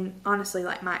 And honestly,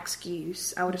 like my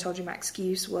excuse, I would have told you my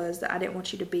excuse was that I didn't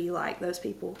want you to be like those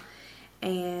people,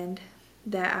 and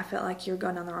that I felt like you were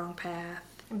going down the wrong path.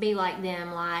 Be like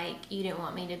them, like you didn't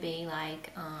want me to be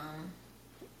like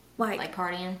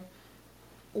partying.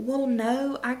 Well,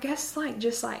 no, I guess like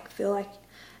just like feel like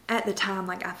at the time,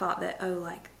 like I thought that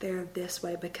like they're this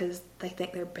way because they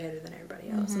think they're better than everybody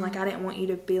else, and like I didn't want you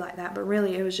to be like that. But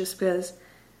really, it was just because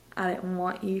I didn't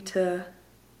want you to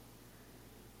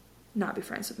not be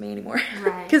friends with me anymore.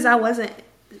 Right. Because I wasn't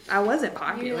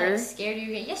popular. You were like scared you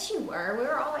were getting... Yes, you were. We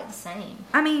were all like the same.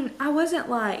 I mean, I wasn't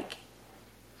a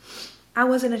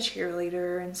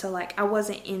cheerleader, and so like I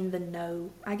wasn't in the know,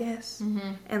 I guess.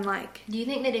 And like, do you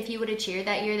think that if you would have cheered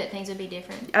that year that things would be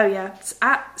different? Oh yeah.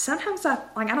 Sometimes I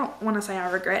don't want to say I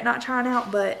regret not trying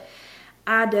out, but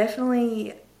I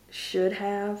definitely should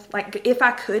have. Like, if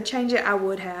I could change it, I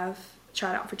would have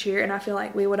tried out for cheer, and I feel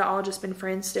like we would have all just been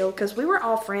friends still, because we were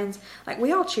all friends. Like,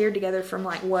 we all cheered together from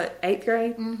like what, 8th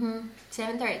grade?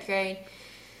 7th or 8th grade.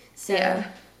 So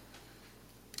yeah,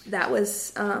 that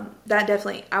was that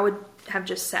definitely. I would have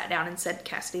just sat down and said,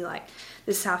 Cassidy, like,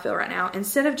 this is how I feel right now,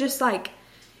 instead of just like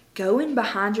going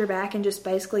behind your back and just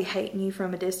basically hating you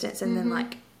from a distance, and then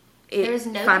like it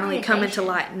no finally come into communication.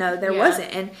 light. No, there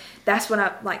wasn't. And that's what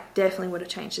I like definitely would have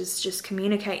changed, is just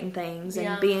communicating things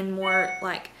and being more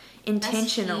like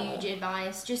intentional. That's huge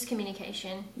advice. Just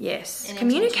communication. Yes. And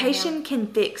Communication can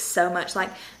fix so much.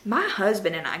 Like, my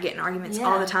husband and I get in arguments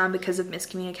all the time because of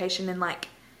miscommunication. And like,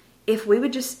 if we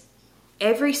would just,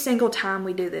 every single time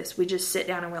we do this, we just sit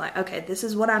down and we're like, okay, this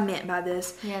is what I meant by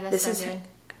this. Yeah, that's this so is good.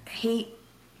 He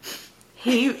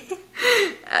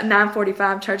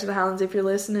 945 Church of the Highlands, if you're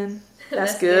listening.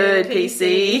 That's good,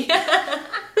 PC.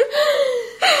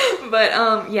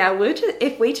 But yeah,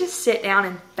 if we just sit down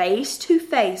and face to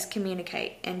face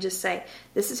communicate and just say,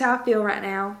 this is how I feel right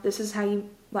now, this is how you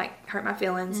like hurt my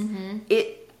feelings,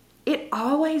 it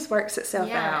always works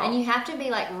itself out. And you have to be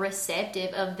like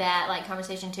receptive of that like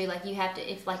conversation too. Like, you have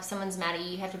to, if like someone's mad at you,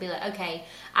 you have to be like, okay,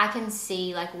 I can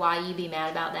see like why you be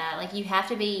mad about that. Like, you have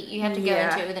to go into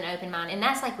it with an open mind. And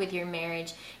that's like with your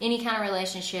marriage, any kind of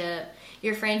relationship,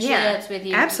 your friendships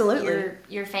with absolutely.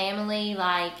 your family.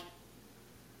 Like,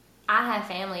 I have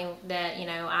family that,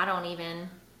 I don't even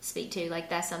speak to. Like,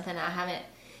 that's something I haven't,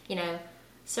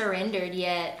 surrendered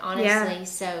yet, honestly. Yeah.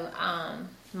 So,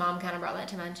 Mom kind of brought that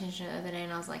to my attention the other day,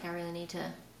 and I was like, I really need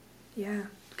to... Yeah,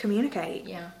 communicate.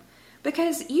 Yeah.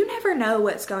 Because you never know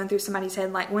what's going through somebody's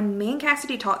head. Like, when me and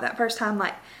Cassidy talked that first time,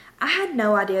 like, I had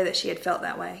no idea that she had felt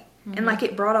that way. Mm-hmm. And, like,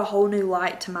 it brought a whole new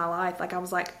light to my life. Like, I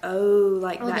was like, oh,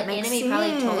 like, that makes sense. The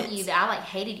enemy probably told you that I, like,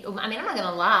 hated you. I mean, I'm not going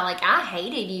to lie. Like, I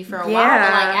hated you for a while.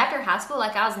 But, like, after high school,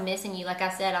 like, I was missing you. Like I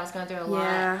said, I was going through a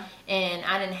lot. And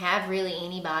I didn't have really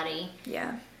anybody.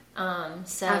 Yeah.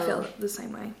 So I feel the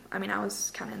same way. I mean, I was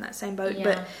kind of in that same boat.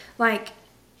 But, like,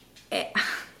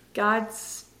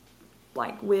 God's,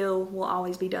 like, will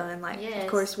always be done. Like, of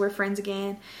course, we're friends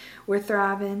again. We're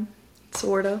thriving.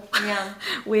 Sort of. Yeah.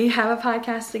 We have a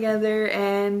podcast together,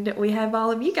 and we have all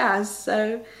of you guys,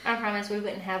 so... I promise we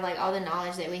wouldn't have, like, all the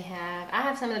knowledge that we have. I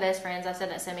have some of the best friends. I've said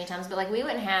that so many times, but, like, we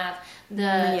wouldn't have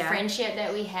the friendship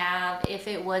that we have if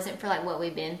it wasn't for, like, what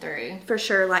we've been through. For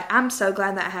sure. Like, I'm so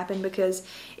glad that happened, because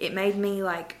it made me,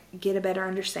 like, get a better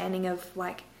understanding of,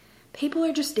 like, people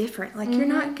are just different. Like, you're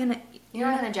not gonna...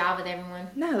 You're not gonna jive with everyone.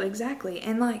 No, exactly.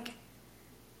 And, like...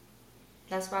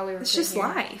 That's why we were It's just here.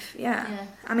 life. Yeah.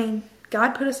 I mean...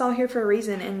 God put us all here for a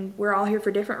reason, and we're all here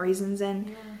for different reasons,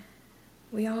 and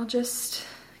we all just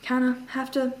kind of have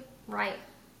to... Right.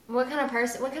 What kind of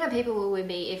people would we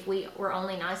be if we were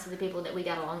only nice to the people that we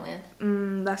got along with?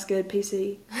 That's good,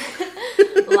 PC.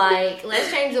 Like,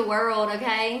 let's change the world,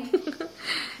 okay?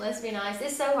 Let's be nice.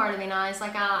 It's so hard to be nice.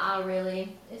 Like, I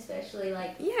really, especially,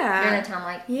 like, during a time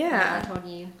like I told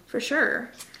you. For sure.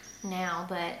 Now,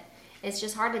 but... It's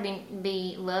just hard to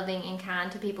be loving and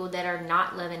kind to people that are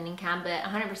not loving and kind, but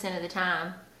 100% of the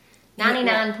time,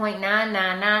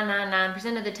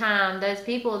 99.99999% of the time, those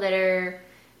people that are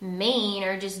mean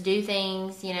or just do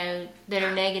things, that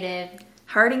are negative.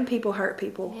 Hurting people hurt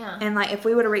people. Yeah. And, like, if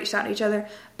we would have reached out to each other,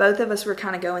 both of us were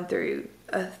kind of going through,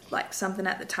 something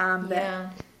at the time that... Yeah.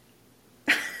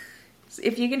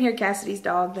 If you can hear Cassidy's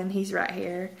dog, then he's right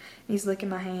here. He's licking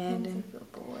my hand. He's a good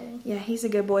boy. Yeah, he's a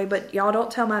good boy. But y'all don't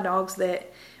tell my dogs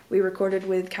that we recorded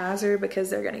with Kaiser, because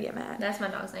they're going to get mad. That's my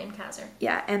dog's name, Kaiser.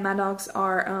 Yeah, and my dogs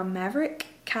are Maverick,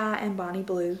 Kai, and Bonnie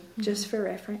Blue, just for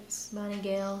reference. Bonnie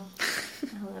Gale. I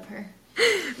love her.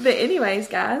 But anyways,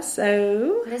 guys,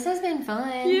 so... This has been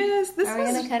fun. Yes. Are we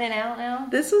going to cut it out now?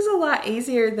 This was a lot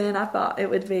easier than I thought it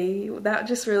would be. That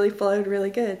just really flowed really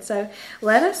good. So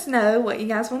let us know what you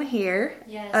guys want to hear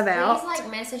about. Please,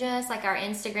 like, message us, like, our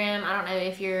Instagram. I don't know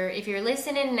if you're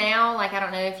listening now. Like, I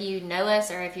don't know if you know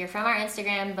us or if you're from our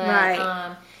Instagram,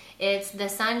 but it's the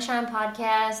Sunshine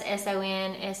Podcast,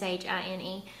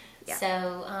 SONSHINE. Yeah.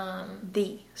 So,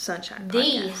 The Sunshine Podcast.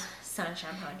 The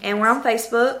Sunshine Podcast. And we're on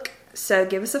Facebook. So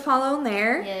give us a follow on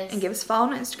there. Yes. And give us a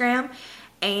follow on Instagram.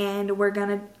 And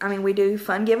we do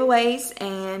fun giveaways,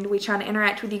 and we try to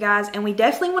interact with you guys, and we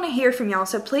definitely want to hear from y'all.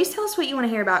 So please tell us what you want to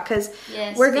hear about, because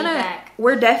we're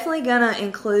definitely gonna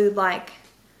include, like,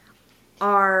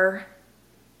 our,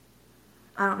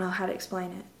 I don't know how to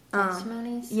explain it.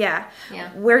 Testimonies? Yeah.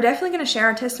 We're definitely going to share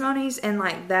our testimonies, and,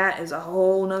 like, that is a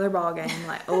whole nother ballgame.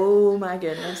 Like, oh my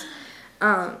goodness.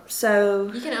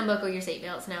 So you can unbuckle your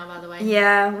seatbelts now, by the way.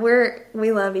 Yeah,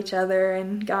 we love each other,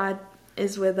 and God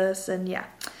is with us, and yeah.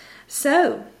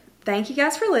 So thank you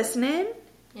guys for listening,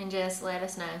 and just let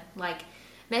us know. Like,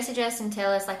 message us and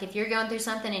tell us, like, if you're going through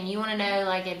something and you want to know,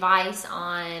 like, advice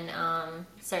on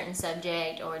certain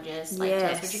subject, or just, like,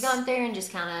 tell us what you're going through, and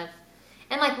just kind of,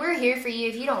 and, like, we're here for you.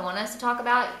 If you don't want us to talk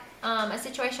about a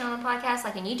situation on a podcast,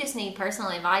 like, and you just need personal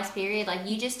advice, period, like,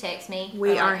 you just text me.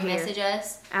 We are here. Message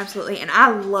us. Absolutely. And I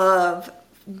love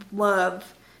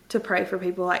to pray for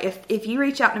people. Like if you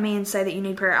reach out to me and say that you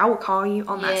need prayer, I will call you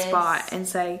on that spot and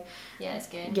say, yeah, it's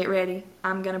good. Get ready.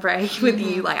 I'm going to pray with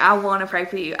you. Like, I want to pray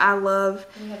for you. You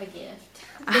have a gift.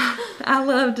 I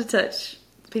love to touch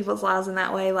people's lives in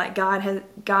that way. Like,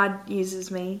 God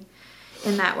uses me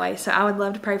in that way. So I would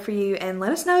love to pray for you, and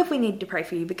let us know if we need to pray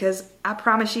for you, because I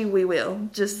promise you we will.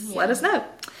 Just let us know.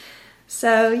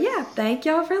 So, yeah, thank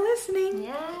y'all for listening.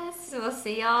 Yes, we'll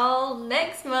see y'all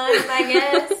next month, I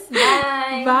guess.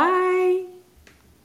 Bye. Bye.